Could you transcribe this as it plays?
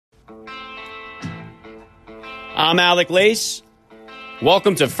I'm Alec Lace.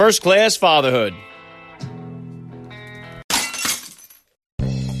 Welcome to First Class Fatherhood.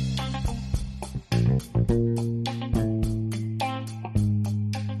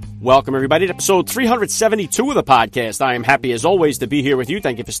 Welcome, everybody, to episode 372 of the podcast. I am happy, as always, to be here with you.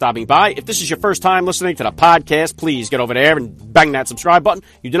 Thank you for stopping by. If this is your first time listening to the podcast, please get over there and bang that subscribe button.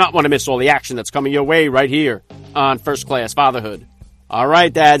 You do not want to miss all the action that's coming your way right here on First Class Fatherhood. All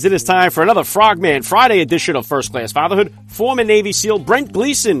right, dads, it is time for another Frogman Friday edition of First Class Fatherhood. Former Navy SEAL Brent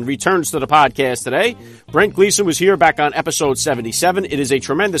Gleason returns to the podcast today. Brent Gleason was here back on episode 77. It is a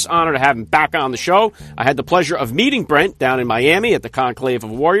tremendous honor to have him back on the show. I had the pleasure of meeting Brent down in Miami at the Conclave of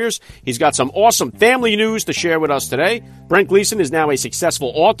Warriors. He's got some awesome family news to share with us today. Brent Gleason is now a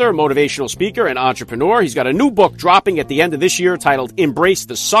successful author, motivational speaker, and entrepreneur. He's got a new book dropping at the end of this year titled Embrace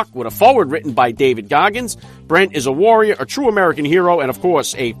the Suck, with a foreword written by David Goggins. Brent is a warrior, a true American hero, and of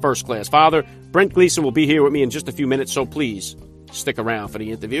course, a first-class father. Brent Gleason will be here with me in just a few minutes, so please stick around for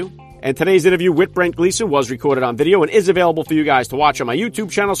the interview. And today's interview with Brent Gleason was recorded on video and is available for you guys to watch on my YouTube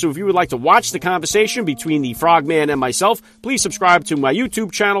channel. So if you would like to watch the conversation between the Frogman and myself, please subscribe to my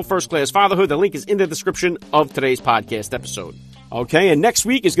YouTube channel, First Class Fatherhood. The link is in the description of today's podcast episode. Okay, and next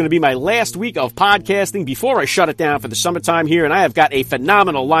week is going to be my last week of podcasting before I shut it down for the summertime here, and I have got a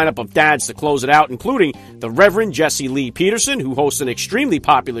phenomenal lineup of dads to close it out, including the Reverend Jesse Lee Peterson, who hosts an extremely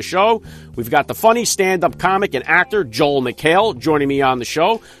popular show. We've got the funny stand-up comic and actor Joel McHale joining me on the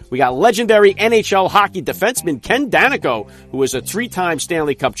show. We got legendary NHL hockey defenseman Ken Danico, who is a three-time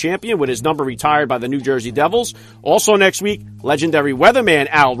Stanley Cup champion with his number retired by the New Jersey Devils. Also next week, legendary weatherman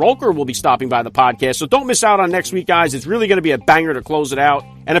Al Roker will be stopping by the podcast, so don't miss out on next week, guys. It's really going to be a banger to close it out.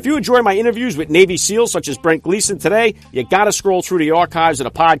 And if you enjoy my interviews with Navy SEALs such as Brent Gleason today, you got to scroll through the archives of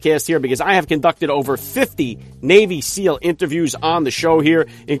the podcast here, because I have conducted over 50 Navy SEAL interviews on the show here,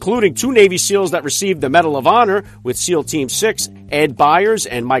 including 2 Navy SEALs that received the Medal of Honor with SEAL Team 6, Ed Byers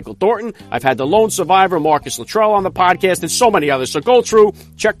and Michael Thornton. I've had the lone survivor Marcus Luttrell on the podcast and so many others. So go through,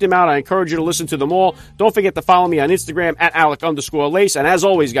 check them out. I encourage you to listen to them all. Don't forget to follow me on Instagram at Alec_Lace. And as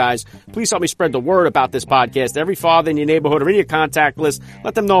always, guys, please help me spread the word about this podcast. Every father in your neighborhood or in your contact list,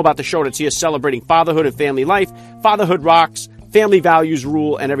 let them know about the show that's here celebrating fatherhood and family life. Fatherhood rocks, family values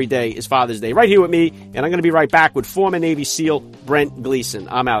rule, and every day is Father's Day. Right here with me, and I'm going to be right back with former Navy SEAL Brent Gleason.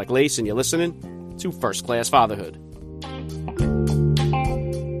 I'm Alec Lace, and you're listening to First Class Fatherhood.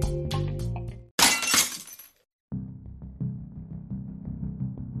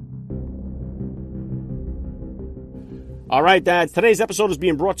 All right, dads, today's episode is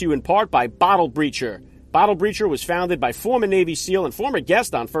being brought to you in part by Bottle Breacher. Bottle Breacher was founded by former Navy SEAL and former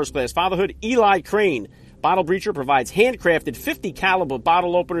guest on First Class Fatherhood, Eli Crane. Bottle Breacher provides handcrafted 50 caliber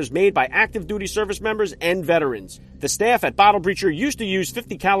bottle openers made by active duty service members and veterans. The staff at Bottle Breacher used to use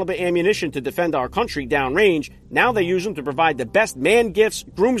 50 caliber ammunition to defend our country downrange. Now they use them to provide the best man gifts,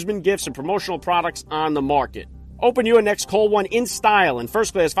 groomsmen gifts, and promotional products on the market. Open your next cold one in style, and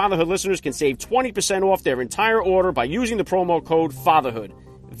First Class Fatherhood listeners can save 20% off their entire order by using the promo code FATHERHOOD.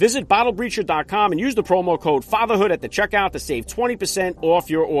 Visit BottleBreacher.com and use the promo code FATHERHOOD at the checkout to save 20% off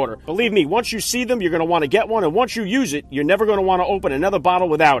your order. Believe me, once you see them, you're going to want to get one, and once you use it, you're never going to want to open another bottle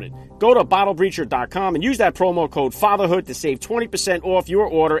without it. Go to BottleBreacher.com and use that promo code FATHERHOOD to save 20% off your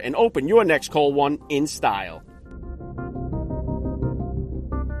order and open your next cold one in style.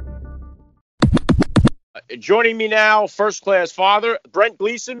 Joining me now, First Class Father, Brent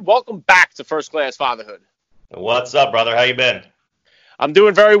Gleason. Welcome back to First Class Fatherhood. What's up, brother? How you been? I'm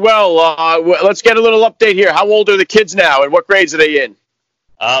doing very well. Let's get a little update here. How old are the kids now, and what grades are they in?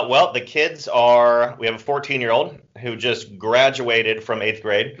 Well, the kids are, we have a 14-year-old who just graduated from 8th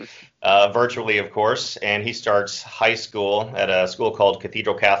grade, virtually, of course, and he starts high school at a school called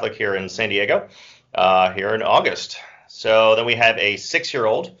Cathedral Catholic here in San Diego, here in August. So then we have a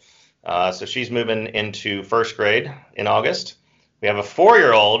 6-year-old, so she's moving into 1st grade in August. We have a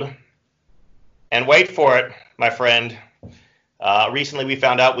 4-year-old, and wait for it, my friend, recently we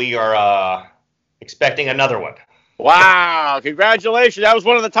found out we are expecting another one. Wow, congratulations. That was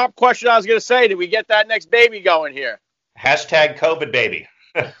one of the top questions I was going to say. Did we get that next baby going here? Hashtag COVID baby.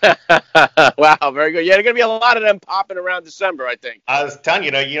 Wow, very good. Yeah, there are going to be a lot of them popping around December, I think. I was telling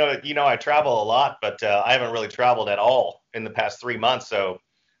you, I travel a lot, but I haven't really traveled at all in the past 3 months. So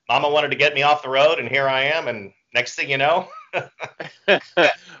Mama wanted to get me off the road, and here I am. And next thing you know.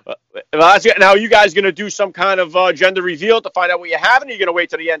 Now, are you guys going to do some kind of gender reveal to find out what you have, and are you going to wait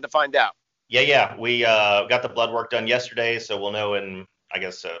till the end to find out? Yeah. We got the blood work done yesterday, so we'll know in, I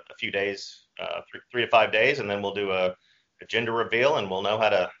guess, a few days, 3 to 5 days, and then we'll do a gender reveal, and we'll know how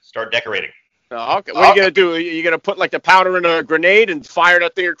to start decorating. Okay. What are you going to do? Are you going to put like the powder in a grenade and fire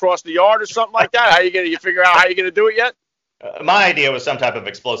that thing across the yard or something like that? How are you going to, you figure out how you're going to do it yet? My idea was some type of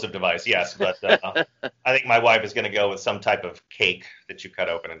explosive device, yes, but I think my wife is going to go with some type of cake that you cut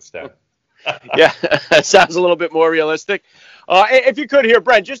open instead. Yeah, sounds a little bit more realistic. If you could here,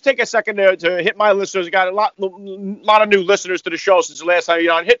 Brent, just take a second to hit my listeners. We got a lot of new listeners to the show since the last time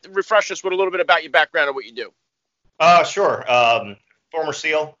you're on. Refresh us with a little bit about your background and what you do. Sure. Former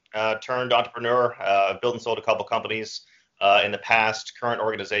SEAL, turned entrepreneur, built and sold a couple companies in the past. Current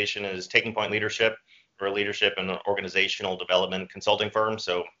organization is Taking Point Leadership. We're a leadership and organizational development consulting firm.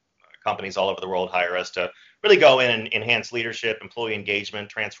 So companies all over the world hire us to really go in and enhance leadership, employee engagement,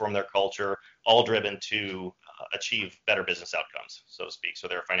 transform their culture, all driven to achieve better business outcomes, so to speak. So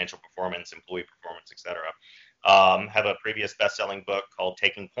their financial performance, employee performance, et cetera. Have a previous best-selling book called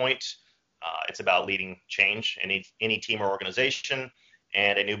Taking Point. It's about leading change in any team or organization,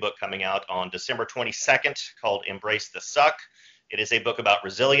 and a new book coming out on December 22nd called Embrace the Suck. It is a book about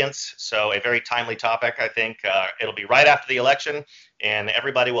resilience, so a very timely topic, I think. It'll be right after the election, and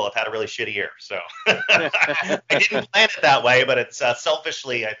everybody will have had a really shitty year. So I didn't plan it that way, but it's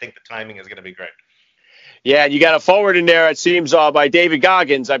selfishly, I think the timing is going to be great. Yeah, and you got a forward in there, it seems, by David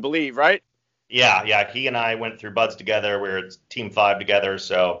Goggins, I believe, right? Yeah. He and I went through Buds together. We were Team 5 together,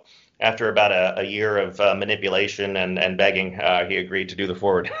 so after about a year of manipulation and begging, he agreed to do the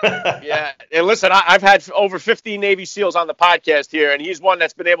forward. Yeah. And listen, I've had over 15 Navy SEALs on the podcast here, and he's one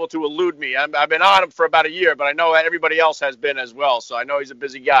that's been able to elude me. I've been on him for about a year, but I know everybody else has been as well. So I know he's a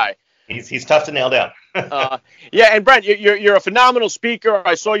busy guy. He's tough to nail down. Yeah, and Brent, you're a phenomenal speaker.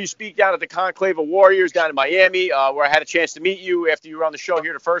 I saw you speak down at the Conclave of Warriors down in Miami, where I had a chance to meet you after you were on the show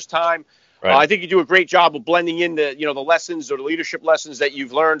here the first time. Right. I think you do a great job of blending in the lessons or the leadership lessons that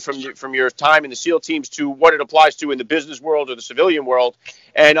you've learned from your time in the SEAL teams to what it applies to in the business world or the civilian world.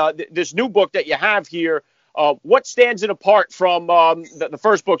 And this new book that you have here, what stands it apart from the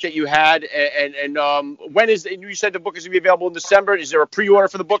first book that you had? And when is you said the book is going to be available in December? Is there a pre-order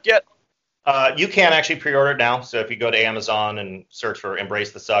for the book yet? You can actually pre-order it now. So if you go to Amazon and search for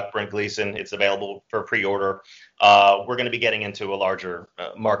Embrace the Suck, Brent Gleason, it's available for pre-order. We're going to be getting into a larger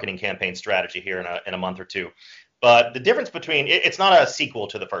marketing campaign strategy here in a month or two. But the difference between it's not a sequel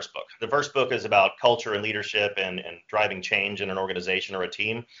to the first book. The first book is about culture and leadership and driving change in an organization or a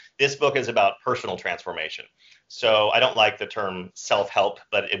team. This book is about personal transformation. So I don't like the term self-help,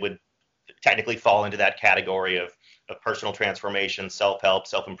 but it would technically fall into that category of personal transformation, self-help,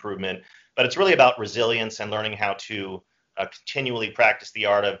 self-improvement. But it's really about resilience and learning how to continually practice the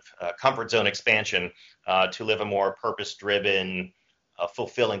art of comfort zone expansion to live a more purpose-driven,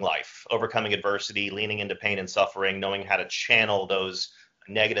 fulfilling life, overcoming adversity, leaning into pain and suffering, knowing how to channel those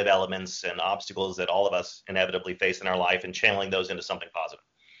negative elements and obstacles that all of us inevitably face in our life and channeling those into something positive.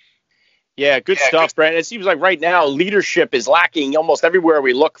 Yeah, good stuff, Brent. It seems like right now leadership is lacking almost everywhere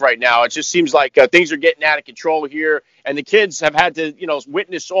we look right now. It just seems like things are getting out of control here, and the kids have had to,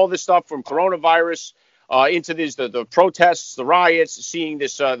 witness all this stuff from coronavirus into the protests, the riots, seeing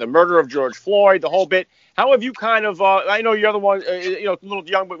this the murder of George Floyd, the whole bit. How have you kind of? I know you're the one, a little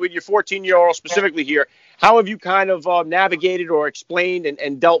young, but with your 14-year-old specifically here, how have you kind of navigated or explained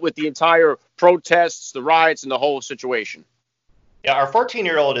and dealt with the entire protests, the riots, and the whole situation? Yeah, our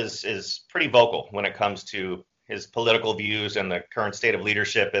 14-year-old is pretty vocal when it comes to his political views and the current state of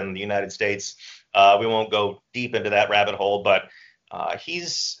leadership in the United States. We won't go deep into that rabbit hole, but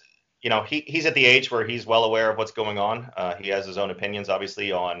he's at the age where he's well aware of what's going on. He has his own opinions,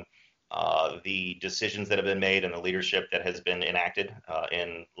 obviously, on the decisions that have been made and the leadership that has been enacted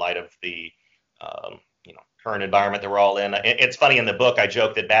in light of the current environment that we're all in. It's funny, in the book, I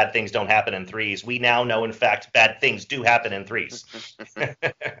joke that bad things don't happen in threes. We now know, in fact, bad things do happen in threes.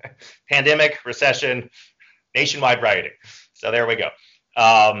 Pandemic, recession, nationwide rioting. So there we go.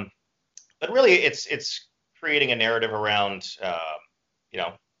 But really, it's creating a narrative around,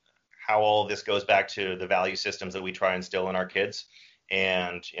 how all of this goes back to the value systems that we try and instill in our kids,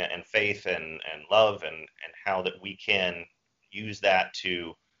 and faith and love, and how that we can use that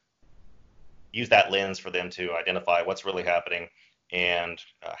lens for them to identify what's really happening and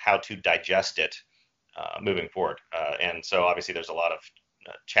how to digest it moving forward. And so obviously there's a lot of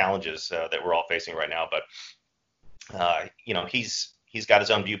challenges that we're all facing right now, but he's got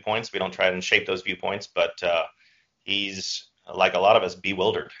his own viewpoints. We don't try and shape those viewpoints, but he's, like a lot of us,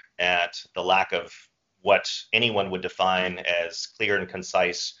 bewildered at the lack of what anyone would define as clear and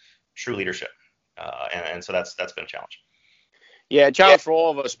concise true leadership. And so that's been a challenge. Yeah, a challenge for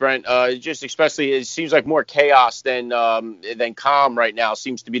all of us, Brent. Just especially, it seems like more chaos than calm right now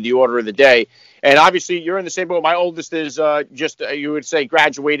seems to be the order of the day. And obviously, you're in the same boat. My oldest is you would say,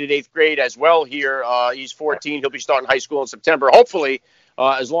 graduated 8th grade as well here. He's 14. He'll be starting high school in September. Hopefully,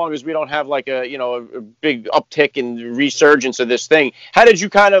 as long as we don't have like a big uptick in resurgence of this thing. How did you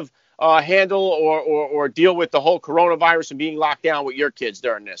kind of handle or deal with the whole coronavirus and being locked down with your kids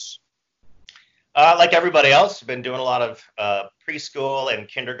during this? Like everybody else, been doing a lot of preschool and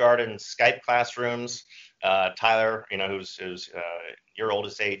kindergarten Skype classrooms. Tyler, who's your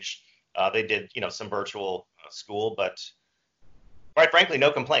oldest age, they did some virtual school, but quite frankly,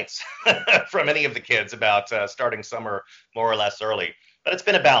 no complaints from any of the kids about starting summer more or less early. But it's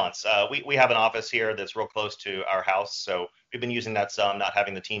been a balance. We have an office here that's real close to our house, so we've been using that some, not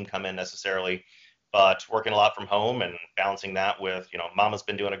having the team come in necessarily, but working a lot from home and balancing that with, Mama's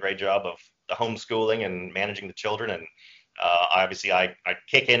been doing a great job of the homeschooling and managing the children. And obviously I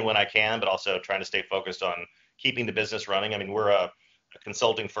kick in when I can, but also trying to stay focused on keeping the business running. I mean, we're a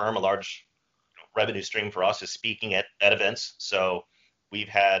consulting firm. A large revenue stream for us is speaking at events. So we've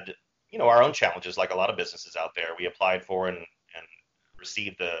had, our own challenges like a lot of businesses out there. We applied for and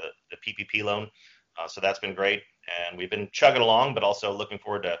received the PPP loan. So that's been great. And we've been chugging along, but also looking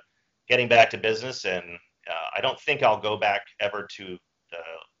forward to getting back to business. And I don't think I'll go back ever to the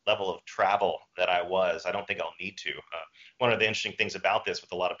level of travel that I was. I don't think I'll need to. One of the interesting things about this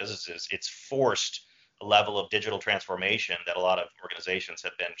with a lot of businesses, it's forced a level of digital transformation that a lot of organizations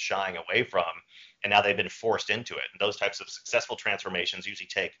have been shying away from, and now they've been forced into it. And those types of successful transformations usually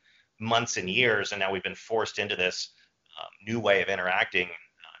take months and years, and now we've been forced into this new way of interacting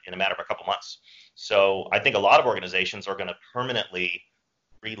in a matter of a couple months. So I think a lot of organizations are going to permanently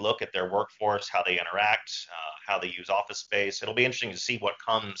relook at their workforce, how they interact, how they use office space. It'll be interesting to see what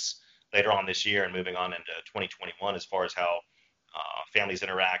comes later on this year and moving on into 2021 as far as how families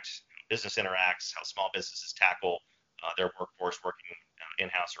interact, business interacts, how small businesses tackle their workforce working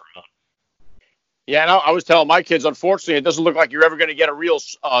in-house or remote. Yeah, and I was telling my kids, unfortunately, it doesn't look like you're ever going to get a real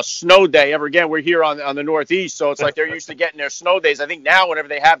snow day ever again. We're here on the Northeast, so it's like they're used to getting their snow days. I think now, whenever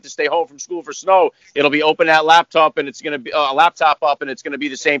they have to stay home from school for snow, it'll be open that laptop, and it's going to be a laptop up, and it's going to be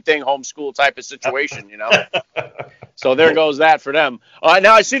the same thing, homeschool type of situation, So there goes that for them.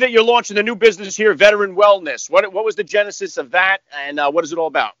 Now I see that you're launching a new business here, Veteran Wellness. What was the genesis of that, and what is it all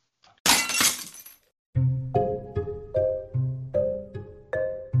about?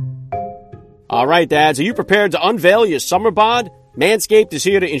 All right, dads, are you prepared to unveil your summer bod? Manscaped is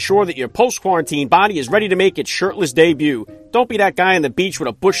here to ensure that your post-quarantine body is ready to make its shirtless debut. Don't be that guy on the beach with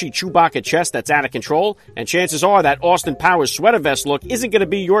a bushy Chewbacca chest that's out of control, and chances are that Austin Powers sweater vest look isn't going to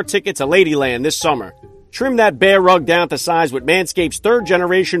be your ticket to Ladyland this summer. Trim that bear rug down to size with Manscaped's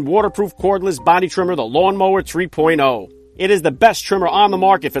third-generation waterproof cordless body trimmer, the Lawnmower 3.0. It is the best trimmer on the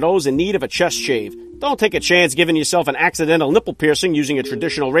market for those in need of a chest shave. Don't take a chance giving yourself an accidental nipple piercing using a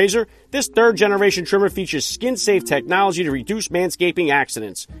traditional razor. This third-generation trimmer features skin-safe technology to reduce manscaping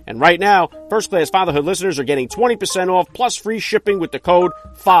accidents. And right now, First-Class Fatherhood listeners are getting 20% off plus free shipping with the code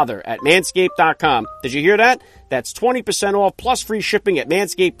FATHER at manscaped.com. Did you hear that? That's 20% off plus free shipping at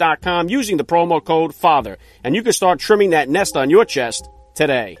manscaped.com using the promo code FATHER. And you can start trimming that nest on your chest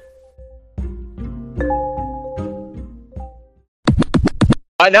today.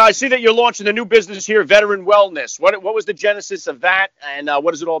 Now I see that you're launching a new business here, Veteran Wellness. What was the genesis of that, and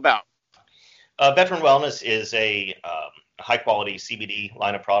what is it all about? Veteran Wellness is a high-quality CBD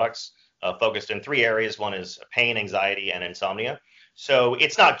line of products focused in 3 areas. One is pain, anxiety, and insomnia. So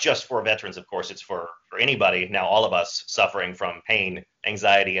it's not just for veterans, of course. It's for anybody, now all of us, suffering from pain,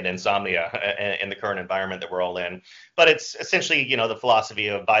 anxiety, and insomnia in the current environment that we're all in. But it's essentially, the philosophy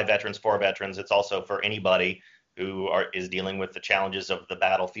of by veterans, for veterans. It's also for anybody who is dealing with the challenges of the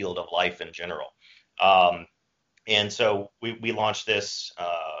battlefield of life in general. And so we launched this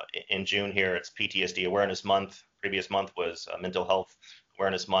in June here. It's PTSD Awareness Month. Previous month was Mental Health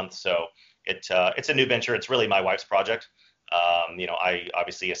Awareness Month. So it's a new venture. It's really my wife's project. I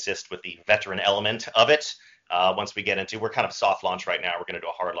obviously assist with the veteran element of it. Once we get into, we're kind of soft launch right now. We're going to do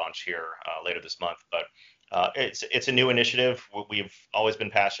a hard launch here later this month. But it's a new initiative. We've always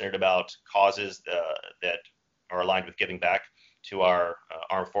been passionate about causes that are aligned with giving back to our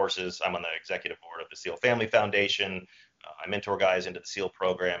armed forces. I'm on the executive board of the SEAL Family Foundation. I mentor guys into the SEAL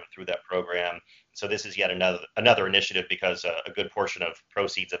program and through that program. So this is yet another initiative because a good portion of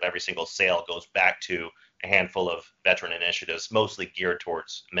proceeds of every single sale goes back to a handful of veteran initiatives, mostly geared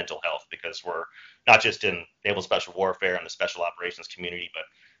towards mental health, because we're not just in naval special warfare and the special operations community, but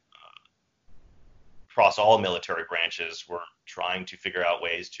across all military branches, we're trying to figure out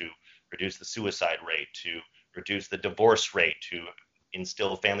ways to reduce the suicide rate, to reduce the divorce rate, to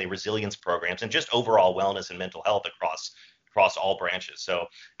instill family resilience programs, and just overall wellness and mental health across all branches. So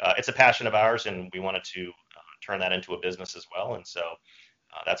it's a passion of ours, and we wanted to turn that into a business as well. And so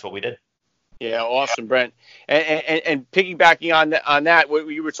that's what we did. Yeah, awesome, Brent. And piggybacking on that, what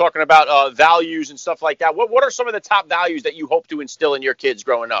you were talking about values and stuff like that. What are some of the top values that you hope to instill in your kids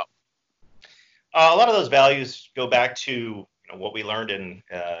growing up? A lot of those values go back to what we learned in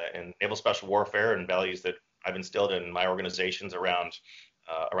Naval Special Warfare, and values that I've instilled in my organizations around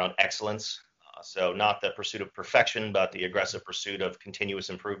excellence. So not the pursuit of perfection, but the aggressive pursuit of continuous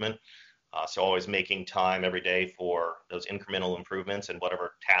improvement. So always making time every day for those incremental improvements in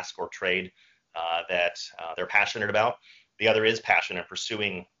whatever task or trade that they're passionate about. The other is passion and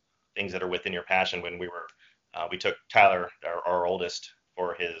pursuing things that are within your passion. When we took Tyler, our oldest,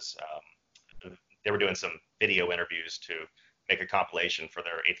 for his, they were doing some video interviews to make a compilation for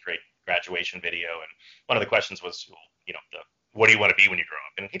their 8th grade graduation video. And one of the questions was, what do you want to be when you grow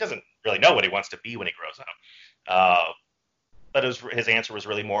up? And he doesn't really know what he wants to be when he grows up. But his answer was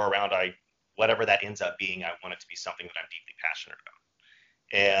really more around, whatever that ends up being, I want it to be something that I'm deeply passionate about.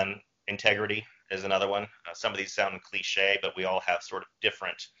 And integrity is another one. Some of these sound cliche, but we all have sort of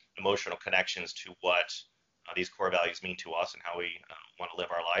different emotional connections to what these core values mean to us and how we want to live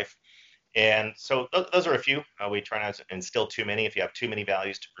our life. And so those are a few. We try not to instill too many. If you have too many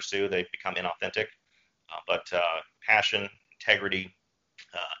values to pursue, they become inauthentic. But passion, integrity,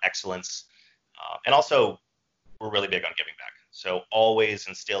 excellence, and also we're really big on giving back. So always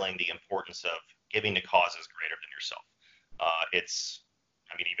instilling the importance of giving to causes greater than yourself.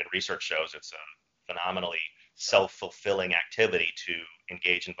 Even research shows it's a phenomenally self-fulfilling activity to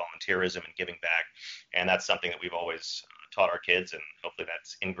engage in volunteerism and giving back. And that's something that we've always taught our kids, and hopefully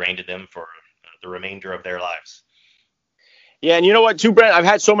that's ingrained in them for the remainder of their lives. Yeah, and you know what, too, Brent? I've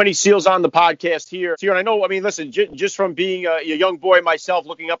had so many SEALs on the podcast here. And I know, listen, just from being a young boy myself,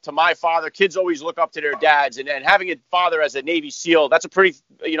 looking up to my father, kids always look up to their dads. And having a father as a Navy SEAL, that's a pretty,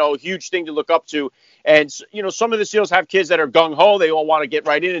 huge thing to look up to. And, some of the SEALs have kids that are gung-ho. They all want to get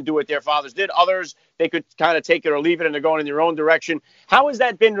right in and do what their fathers did. Others, they could kind of take it or leave it, and they're going in their own direction. How has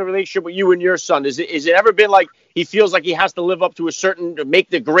that been, the relationship with you and your son? Is it ever been like he feels like he has to live up to make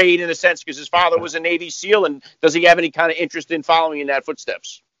the grade in a sense because his father was a Navy SEAL? And does he have any kind of interest in following in that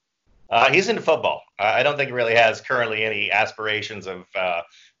footsteps? He's into football. I don't think he really has currently any aspirations of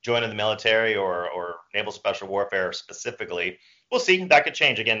joining the military or Naval Special Warfare specifically. We'll see. That could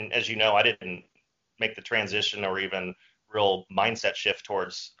change. Again, as you know, I didn't make the transition or even real mindset shift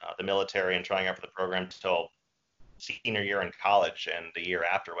towards the military and trying out for the program until senior year in college and the year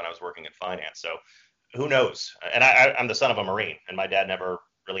after when I was working in finance. So who knows? And I'm the son of a Marine, and my dad never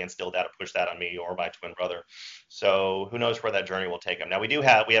really instilled that or pushed that on me or my twin brother. So who knows where that journey will take him. Now we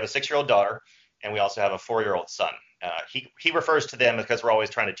have a 6-year-old daughter, and we also have a 4-year-old son. He refers to them because we're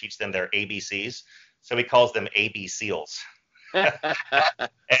always trying to teach them their ABCs. So he calls them AB SEALs.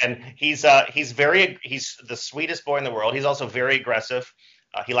 And he's the sweetest boy in the world. He's also very aggressive.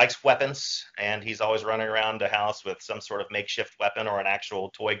 He likes weapons, and he's always running around the house with some sort of makeshift weapon or an actual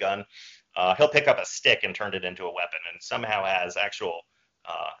toy gun. He'll pick up a stick and turn it into a weapon, and somehow has actual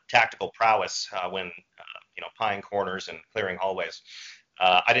tactical prowess when pieing corners and clearing hallways.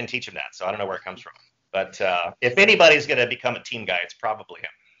 I didn't teach him that, so I don't know where it comes from. But if anybody's going to become a team guy, it's probably him.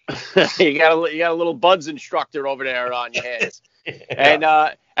 You got a little buds instructor over there on your hands.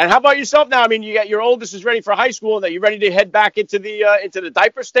 Yeah. And how about yourself now? You got your oldest is ready for high school, and are you ready to head back into the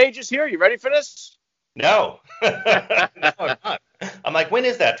diaper stages here? You ready for this? No. No, I'm not. I'm like, when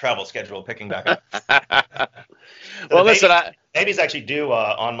is that travel schedule picking back up? Well, listen, baby's actually due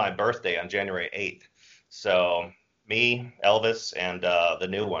on my birthday on January 8th. So me, Elvis, and the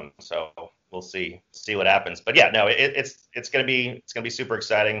new one. So we'll see what happens. But yeah, no, it's gonna be super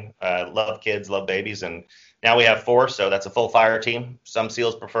exciting. Love kids, love babies, and now we have 4, so that's a full fire team. Some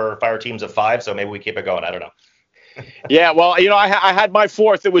SEALs prefer fire teams of 5, so maybe we keep it going. I don't know. Yeah, well, I had my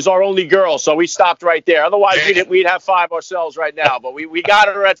 4th. It was our only girl, so we stopped right there. Otherwise, we'd have 5 ourselves right now. But we got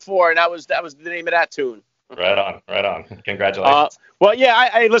her at 4, and that was the name of that tune. Right on. Congratulations. Well,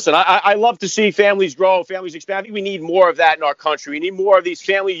 yeah, listen, I love to see families grow, families expand. I think we need more of that in our country. We need more of these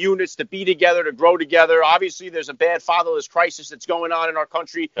family units to be together, to grow together. Obviously, there's a bad fatherless crisis that's going on in our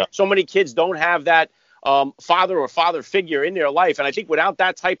country. Yeah. So many kids don't have that father figure in their life. And I think without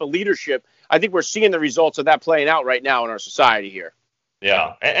that type of leadership, I think we're seeing the results of that playing out right now in our society here.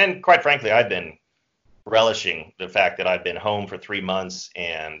 Yeah. And quite frankly, I've been relishing the fact that I've been home for 3 months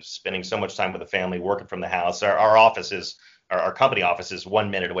and spending so much time with the family, working from the house. Our offices our company office is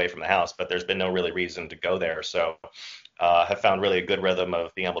 1 minute away from the house, but there's been no really reason to go there. So have found really a good rhythm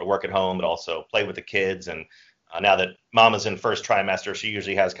of being able to work at home, but also play with the kids. And now that Mama's in first trimester, she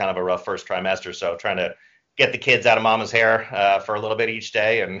usually has kind of a rough first trimester. So trying to get the kids out of Mama's hair for a little bit each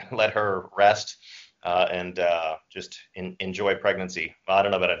day and let her rest and just enjoy pregnancy. Well, I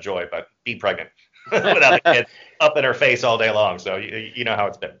don't know about enjoy, but be pregnant without the kid up in her face all day long. So you know how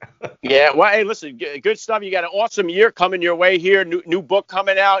it's been. Yeah, well, hey, listen, good stuff. You got an awesome year coming your way here. New book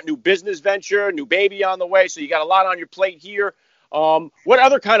coming out, new business venture, new baby on the way. So you got a lot on your plate here. What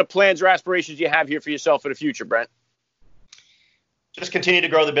other kind of plans or aspirations do you have here for yourself for the future, Brent? Just continue to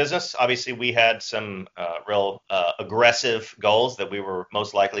grow the business. Obviously, we had some real aggressive goals that we were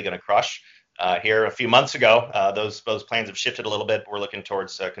most likely going to crush here a few months ago. Those plans have shifted a little bit. We're looking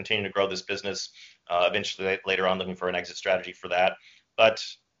towards continuing to grow this business. Eventually, later on, looking for an exit strategy for that. But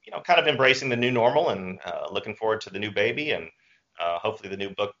kind of embracing the new normal and looking forward to the new baby, and hopefully the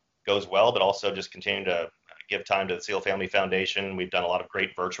new book goes well. But also just continuing to give time to the Seal Family Foundation. We've done a lot of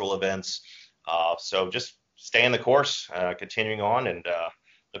great virtual events. So just staying the course, continuing on, and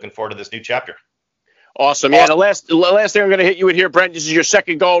looking forward to this new chapter. Awesome. Yeah, the last thing I'm going to hit you with here, Brent, this is your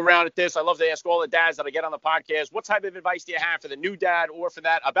second go around at this. I love to ask all the dads that I get on the podcast, what type of advice do you have for the new dad or for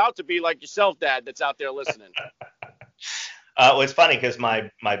that about to be like yourself dad that's out there listening? Well, it's funny because my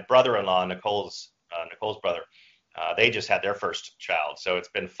brother-in-law, Nicole's brother, they just had their first child. So it's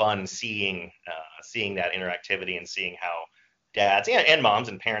been fun seeing that interactivity and seeing how dads and moms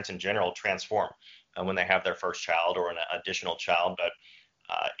and parents in general transform when they have their first child or an additional child. But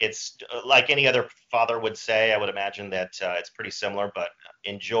it's like any other father would say. I would imagine that it's pretty similar, but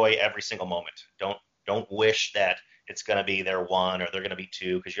enjoy every single moment. Don't wish that it's going to be their one or they're going to be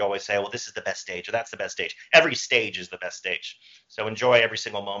two, because you always say, well, this is the best stage or that's the best stage. Every stage is the best stage. So enjoy every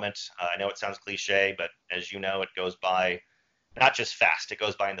single moment. I know it sounds cliche, but as you know, it goes by not just fast, it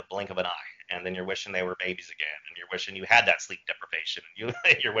goes by in the blink of an eye. And then you're wishing they were babies again, and you're wishing you had that sleep deprivation.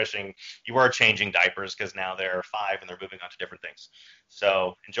 You're wishing you were changing diapers because now they're 5 and they're moving on to different things.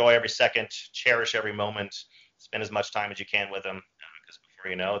 So enjoy every second, cherish every moment, spend as much time as you can with them, because before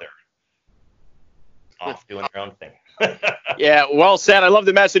you know, they're off doing their own thing. Yeah, well said. I love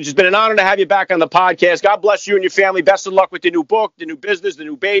the message. It's been an honor to have you back on the podcast. God bless you and your family. Best of luck with the new book, the new business, the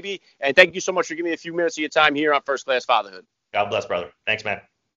new baby. And thank you so much for giving me a few minutes of your time here on First Class Fatherhood. God bless, brother. Thanks, man.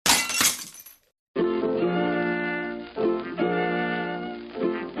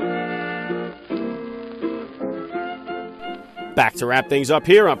 Back to wrap things up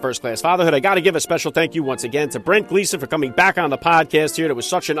here on First Class Fatherhood. I got to give a special thank you once again to Brent Gleason for coming back on the podcast here. It was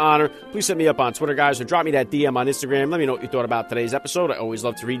such an honor. Please hit me up on Twitter, guys, or drop me that DM on Instagram. Let me know what you thought about today's episode. I always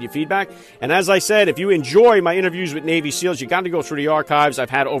love to read your feedback. And as I said, if you enjoy my interviews with Navy SEALs, you got to go through the archives. I've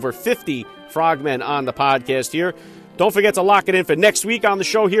had over 50 frogmen on the podcast here. Don't forget to lock it in for next week on the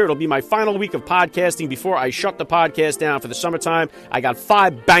show here. It'll be my final week of podcasting before I shut the podcast down for the summertime. I got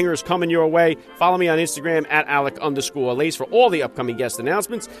 5 bangers coming your way. Follow me on Instagram at Alec_Lace for all the upcoming guest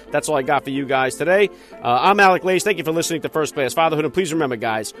announcements. That's all I got for you guys today. I'm Alec Lace. Thank you for listening to First Class Fatherhood. And please remember,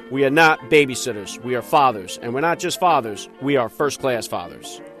 guys, we are not babysitters. We are fathers. And we're not just fathers. We are first-class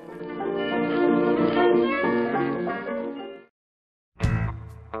fathers.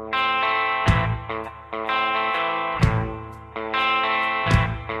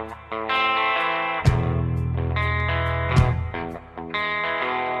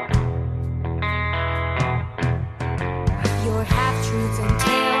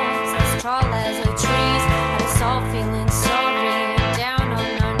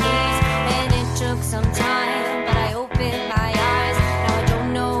 Sometimes